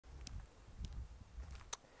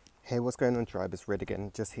Hey, what's going on, tribe? It's Red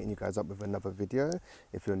again, just hitting you guys up with another video.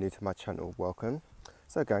 If you're new to my channel, welcome.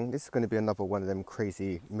 So gang, this is going to be another one of them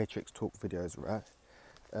crazy Matrix talk videos, right?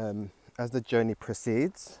 As the journey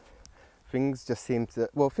proceeds, things just seem to,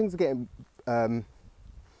 well, things are getting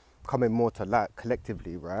coming more to light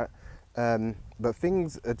collectively, right? But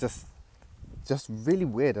things are just really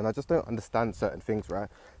weird, and I just don't understand certain things, right?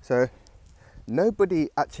 So nobody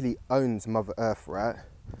actually owns Mother Earth, right?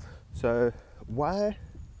 So why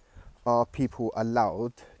are people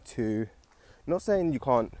allowed to, not saying you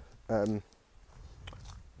can't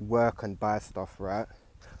work and buy stuff, right?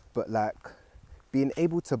 But like being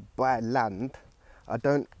able to buy land, I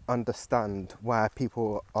don't understand why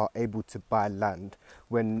people are able to buy land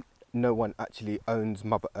when no one actually owns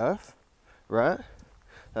Mother Earth, right?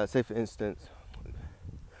 Say for instance,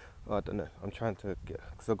 I don't know, I'm trying to get,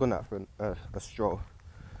 because I've gone out for a stroll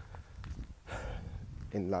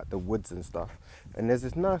in like the woods and stuff, and there's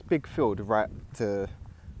this nice big field right to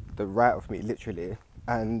the right of me, literally,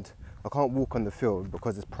 and I can't walk on the field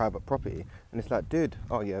because it's private property. And it's like, dude,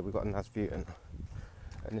 oh yeah, we've got a nice view, and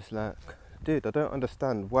it's like, dude, I don't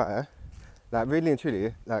understand why, like really and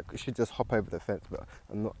truly, like you should just hop over the fence, but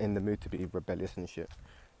I'm not in the mood to be rebellious and shit.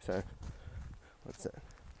 So what's it?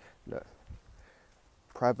 Look,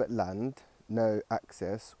 private land, no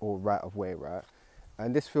access or right of way, right?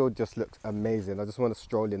 And this field just looks amazing. I just want to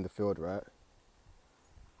stroll in the field, right?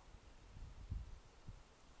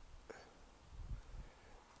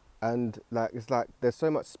 And like, it's like there's so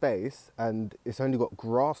much space and it's only got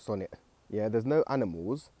grass on it. Yeah, there's no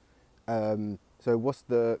animals. So what's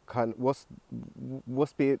the kind, what's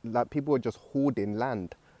be like, people are just hoarding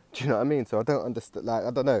land. Do you know what I mean? So I don't understand, like, I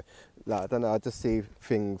don't know, I just see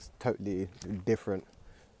things totally different.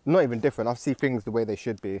 Not even different, I see things the way they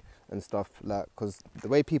should be and stuff, like, because the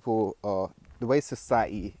way people are, the way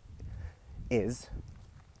society is,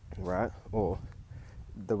 right, or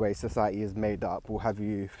the way society is made up will have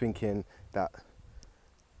you thinking that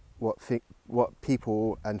what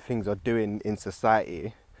people and things are doing in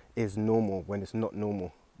society is normal when it's not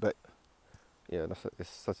normal. But yeah, it's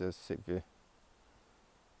such a sick view.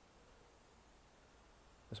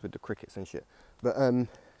 That's with the crickets and shit. But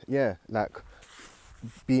yeah, like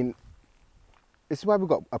being, it's why we've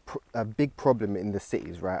got a big problem in the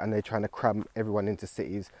cities, right? And they're trying to cram everyone into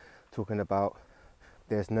cities, talking about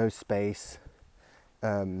there's no space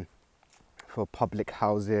for public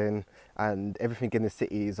housing, and everything in the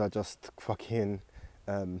cities are just fucking,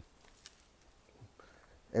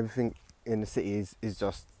 everything in the cities is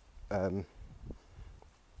just, yeah,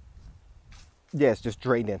 it's just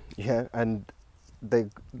draining, yeah? And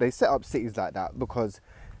they set up cities like that because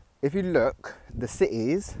if you look, the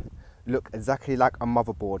cities look exactly like a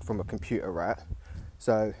motherboard from a computer, right?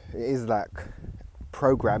 So it is like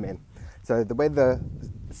programming. So the way the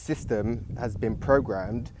system has been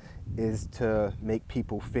programmed is to make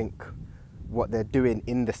people think what they're doing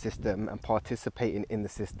in the system and participating in the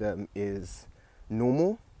system is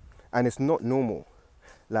normal, and it's not normal.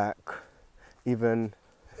 Like, even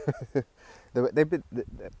they're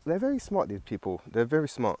very smart, these people. They're very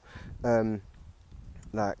smart.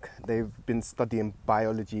 Like, they've been studying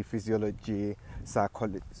biology, physiology,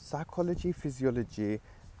 psychology, physiology,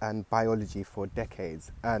 and biology for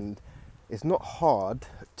decades. And it's not hard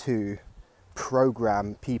to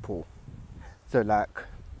program people. So like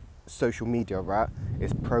social media, right,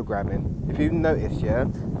 is programming. If you notice, yeah,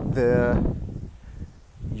 the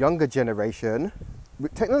younger generation,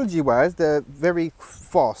 technology-wise, they're very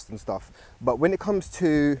fast and stuff. But when it comes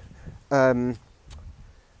to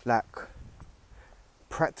like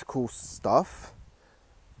practical stuff,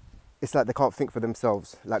 it's like they can't think for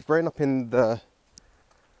themselves. Like growing up in the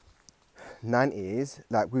 90s,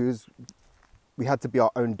 like we had to be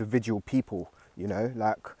our own individual people, you know,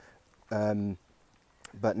 like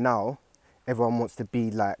but now everyone wants to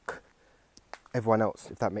be like everyone else,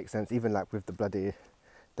 if that makes sense. Even like with the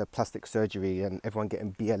plastic surgery and everyone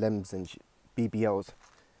getting BLMs and BBLs,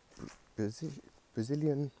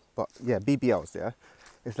 Brazilian, but yeah, BBLs, yeah.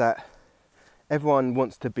 It's like everyone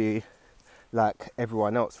wants to be like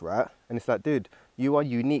everyone else, right? And it's like, dude, you are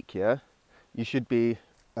unique, yeah? You should be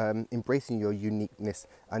embracing your uniqueness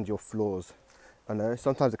and your flaws. I know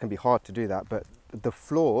sometimes it can be hard to do that, but the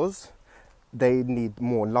flaws, they need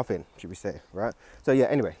more loving, should we say, right? So yeah,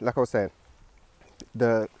 anyway, like I was saying,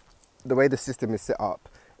 the way the system is set up,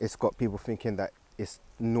 it's got people thinking that it's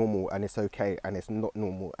normal and it's okay, and it's not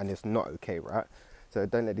normal and it's not okay, right? So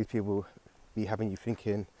don't let these people be having you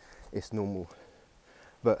thinking it's normal.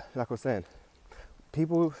 But like I was saying,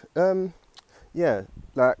 people, yeah,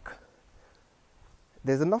 like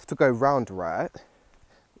there's enough to go round, right?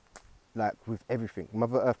 like with everything.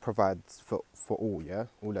 Mother Earth provides for all, yeah,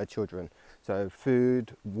 all their children. So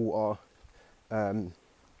food, water,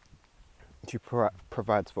 she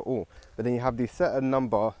provides for all. But then you have this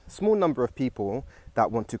small number of people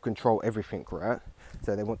that want to control everything, right?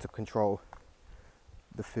 So they want to control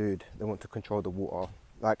the food, they want to control the water.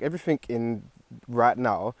 Like everything in right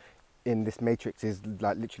now in this matrix is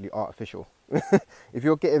like literally artificial. If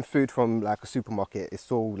you're getting food from like a supermarket,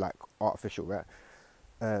 it's all like artificial, right?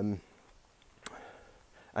 And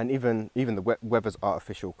even the weather's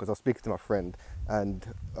artificial, because I was speaking to my friend,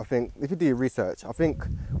 and I think if you do your research, I think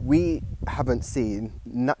we haven't seen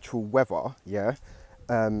natural weather, yeah,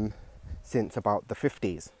 since about the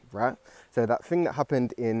 50s, right? So that thing that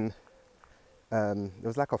happened in, there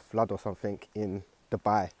was like a flood or something in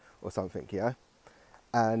Dubai or something, yeah,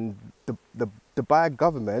 and the Dubai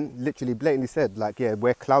government literally blatantly said like, yeah,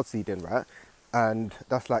 we're cloud seeding, right? And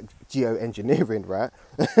that's like geoengineering, right?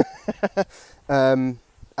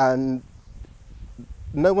 And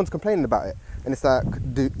no one's complaining about it. And it's like,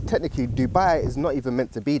 technically Dubai is not even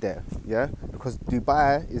meant to be there, yeah? Because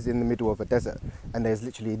Dubai is in the middle of a desert and there's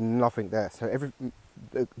literally nothing there. So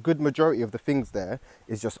the good majority of the things there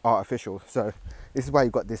is just artificial. So this is why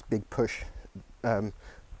you've got this big push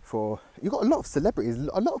you've got a lot of celebrities,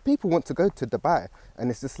 a lot of people want to go to Dubai,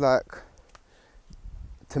 and it's just like,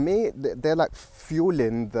 to me, they're like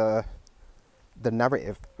fueling the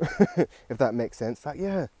narrative, if that makes sense. Like,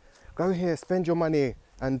 yeah, go here, spend your money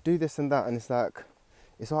and do this and that. And it's like,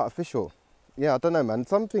 it's artificial. Yeah, I don't know, man.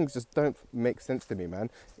 Some things just don't make sense to me, man.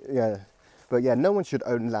 Yeah. But yeah, no one should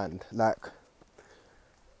own land. Like,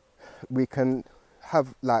 we can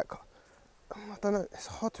have like, I don't know, it's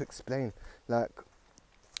hard to explain. Like,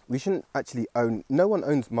 we shouldn't actually no one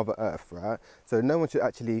owns Mother Earth, right? So no one should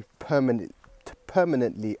actually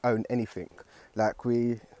permanently own anything. Like,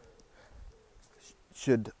 we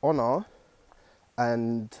should honor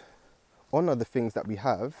the things that we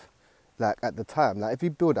have, like at the time. Like if you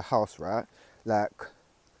build a house, right, like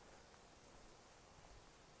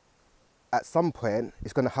at some point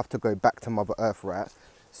it's going to have to go back to Mother Earth, right?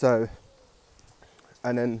 So,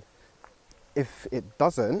 and then if it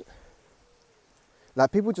doesn't,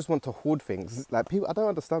 like, people just want to hoard things. Like, I don't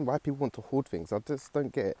understand why people want to hoard things. I just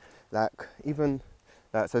don't get it. Like, even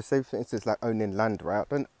like, so say for instance like owning land, right? I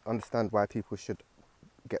don't understand why people should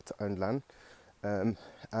get to own land.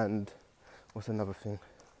 And what's another thing?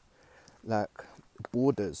 Like,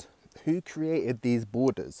 borders. Who created these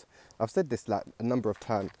borders? I've said this like a number of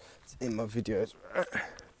times in my videos.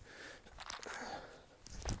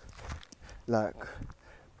 Like,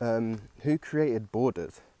 who created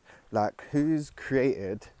borders? Like, who's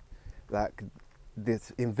created like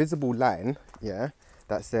this invisible line, yeah,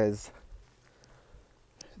 that says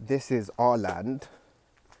this is our land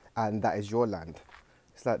and that is your land?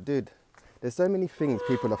 It's like, dude, there's so many things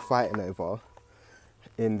people are fighting over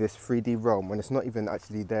in this 3D realm when it's not even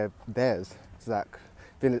actually theirs. It's like,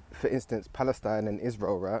 for instance, Palestine and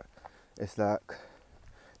Israel, right? It's like,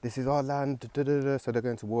 this is our land, so they're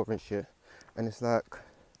going to war and shit. And it's like,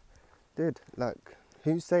 dude, like,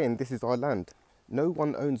 who's saying this is our land? No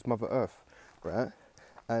one owns Mother Earth, right?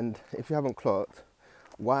 And if you haven't clocked,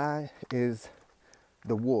 why is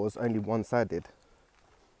the wars only one-sided?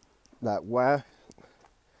 Like, why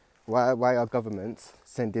are governments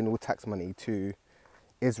sending all tax money to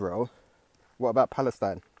Israel? What about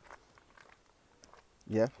Palestine?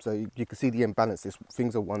 Yeah, so you can see the imbalances.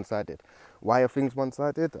 Things are one-sided. Why are things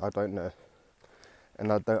one-sided? I don't know,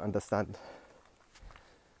 and I don't understand.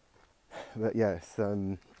 But yeah, it's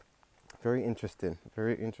very interesting,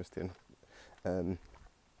 very interesting.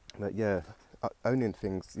 But yeah, owning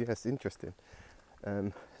things, yeah, it's interesting.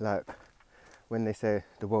 Like, when they say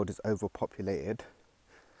the world is overpopulated,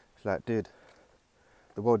 it's like, dude,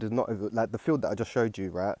 the world is not like the field that I just showed you,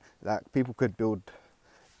 right? Like, people could build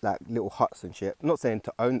like little huts and shit. I'm not saying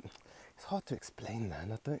to own. It's hard to explain,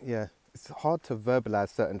 man. It's hard to verbalize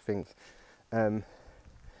certain things.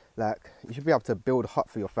 Like, you should be able to build a hut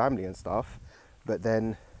for your family and stuff, but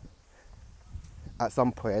then at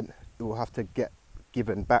some point it will have to get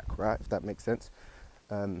given back, right? If that makes sense.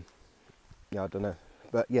 Yeah, I don't know,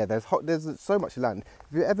 but yeah, there's so much land.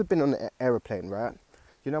 Have you ever been on an aeroplane, right?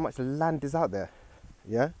 You know how much land is out there,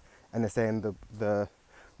 yeah? And they're saying the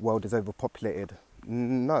world is overpopulated.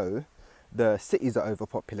 No, the cities are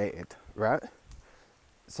overpopulated, right?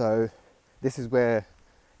 So this is where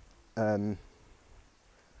the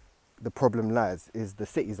problem lies, is the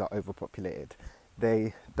cities are overpopulated.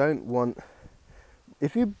 They don't want,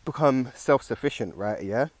 if you become self-sufficient, right,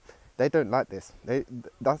 yeah, they don't like this.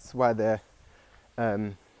 That's why they're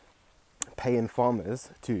paying farmers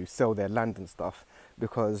to sell their land and stuff,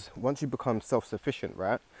 because once you become self-sufficient,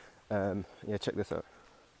 right? Yeah, check this out.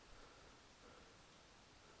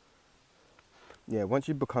 Yeah, once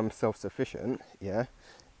you become self-sufficient, yeah,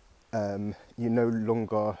 you no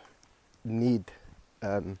longer need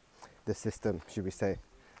the system, should we say?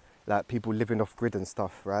 Like people living off grid and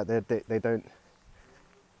stuff, right? They don't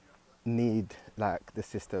need like the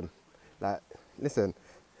system. Like, listen,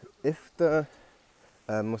 if the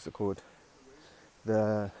what's it called?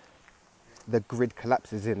 The grid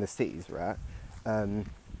collapses in the cities, right? A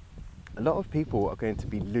lot of people are going to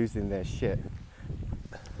be losing their shit.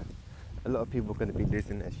 A lot of people are going to be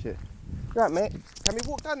losing their shit. Right, mate. Can we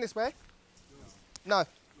walk down this way? No.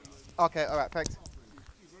 Okay. All right. Thanks.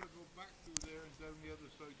 You've got to go back through there and down the other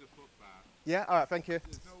side of the footpath. Yeah. All right. Thank you.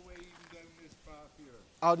 There's no way even down this path here.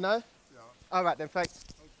 Oh no. Yeah. All right then. Thanks.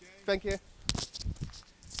 Okay. Thank you.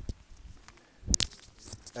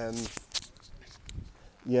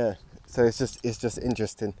 Yeah. So it's just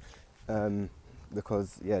interesting,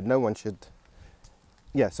 because yeah, no one should.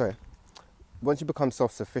 Yeah. Sorry. Once you become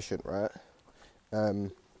self-sufficient, right?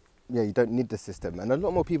 Yeah, you don't need the system, and a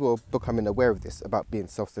lot more people are becoming aware of this about being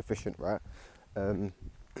self-sufficient, right?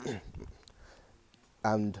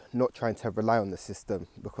 And not trying to rely on the system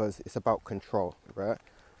because it's about control, right?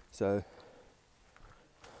 So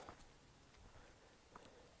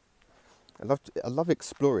I love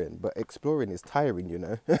exploring, but exploring is tiring, you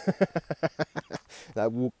know.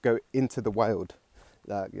 Like we'll go into the wild.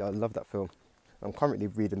 Like, yeah, I love that film. I'm currently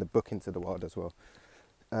reading the book Into the Wild as well.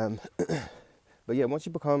 But yeah, once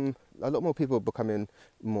you become, a lot more people are becoming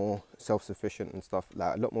more self-sufficient and stuff.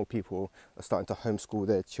 Like a lot more people are starting to homeschool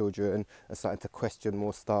their children and starting to question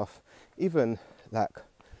more stuff. Even like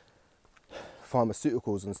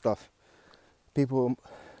pharmaceuticals and stuff. People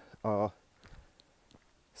are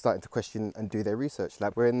starting to question and do their research.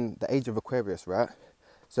 Like we're in the age of Aquarius, right?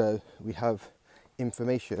 So we have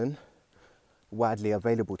information widely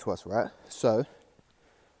available to us, right? So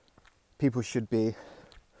people should be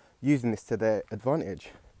using this to their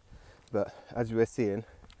advantage. But as we're seeing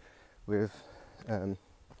with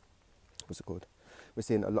what's it called, we're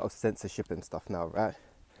seeing a lot of censorship and stuff now, right?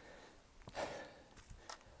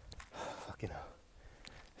 Fucking hell.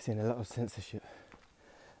 We're seeing a lot of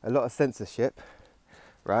censorship,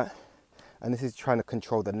 right? And this is trying to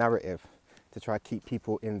control the narrative, to try to keep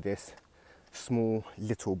people in this small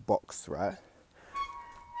little box, right?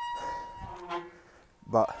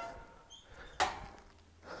 But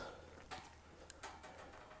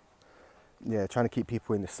yeah, trying to keep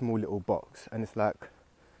people in this small little box, and it's like,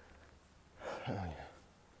 oh yeah,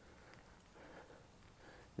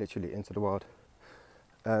 literally Into the Wild.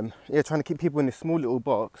 Yeah, trying to keep people in this small little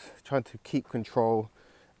box, trying to keep control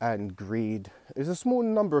and greed. There's a small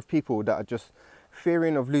number of people that are just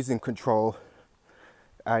fearing of losing control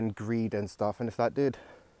and greed and stuff, and it's like, dude,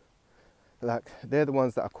 like they're the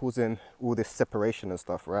ones that are causing all this separation and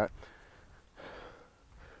stuff, right?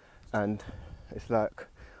 And it's like,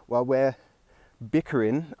 while we're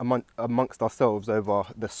bickering amongst ourselves over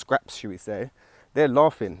the scraps, should we say, they're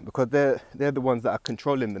laughing because they're the ones that are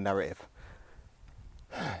controlling the narrative.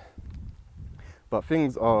 But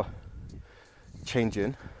things are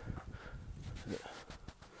changing.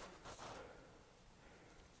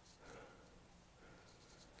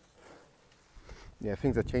 Yeah,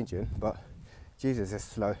 things are changing, but Jesus is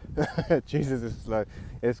slow. Jesus is slow.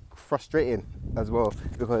 It's frustrating as well,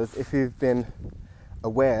 because if you've been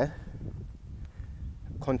aware,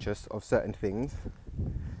 conscious of certain things,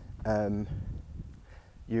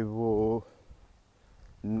 you will,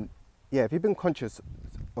 yeah, if you've been conscious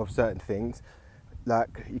of certain things,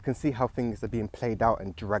 like you can see how things are being played out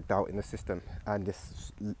and dragged out in the system, and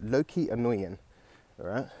it's low-key annoying,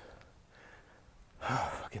 alright?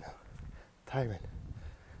 Fucking hell, tiring.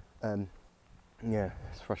 Yeah,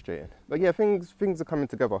 it's frustrating, but yeah, things are coming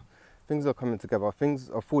together. Things are coming together. Things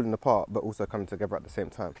are falling apart, but also coming together at the same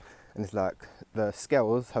time. And it's like the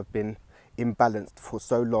scales have been imbalanced for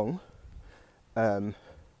so long that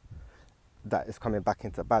it's coming back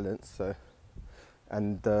into balance. So,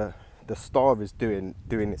 and the star is doing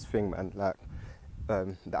its thing, man. Like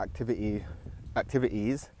the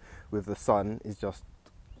activities with the sun is just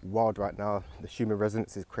wild right now. The human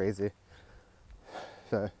resonance is crazy.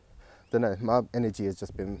 So, I don't know. My energy has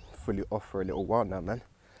just been fully off for a little while now, man.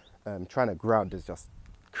 Trying to ground is just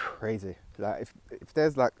crazy. Like if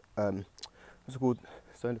there's like what's it called,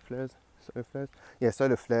 solar flares? Yeah,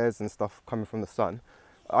 solar flares and stuff coming from the sun,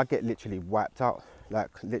 I get literally wiped out. Like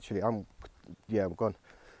literally, I'm gone.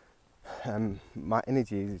 My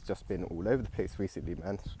energy has just been all over the place recently,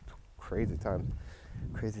 man. Crazy times.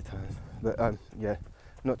 But yeah,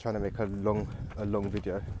 I'm not trying to make a long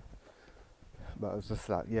video, But I was just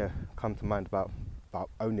like, yeah, come to mind about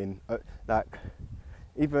owning, like,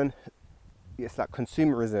 even it's like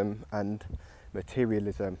consumerism and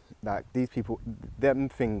materialism. Like these people, them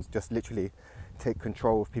things just literally take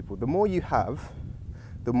control of people. The more you have,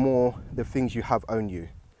 the more the things you have own you.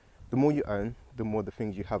 The more you own, the more the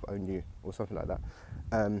things you have own you, or something like that.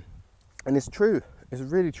 And it's true. It's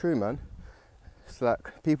really true, man. It's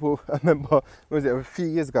like people. I remember, what was it, a few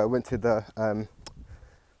years ago? I went to the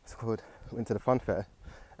what's it called? Went to the fun fair,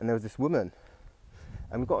 and there was this woman,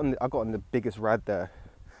 and I got on the biggest ride there,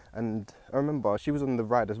 and I remember she was on the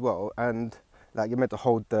ride as well, and like you're meant to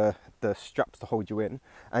hold the straps to hold you in,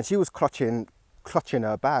 and she was clutching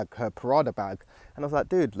her bag, her Parada bag, and I was like,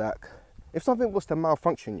 dude, like, if something was to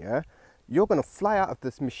malfunction, yeah, you're gonna fly out of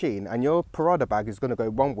this machine, and your Parada bag is gonna go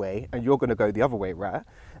one way, and you're gonna go the other way, right?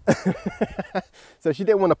 So she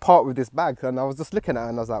didn't want to part with this bag, and I was just looking at her,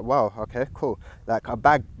 and I was like, wow, okay, cool. Like a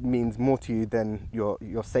bag means more to you than your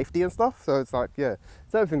safety and stuff. So it's like, yeah,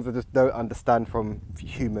 certain things I just don't understand from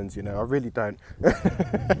humans, you know. I really don't.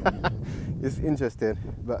 It's interesting,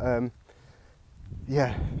 but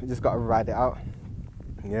yeah, you just got to ride it out.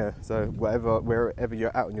 Yeah, so wherever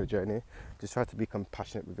you're at on your journey, just try to be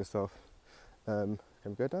compassionate with yourself. Can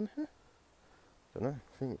we go down here? I don't know,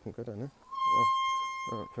 I think we can go down here.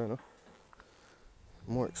 Oh, alright, fair enough.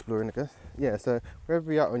 More exploring, I guess. Yeah, so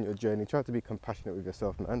wherever you're at on your journey, try to be compassionate with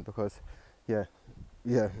yourself, man, because yeah,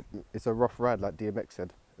 it's a rough ride, like DMX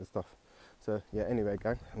said and stuff. So yeah, anyway,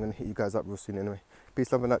 gang, I'm gonna hit you guys up real soon anyway.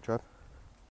 Peace, love and light, tribe.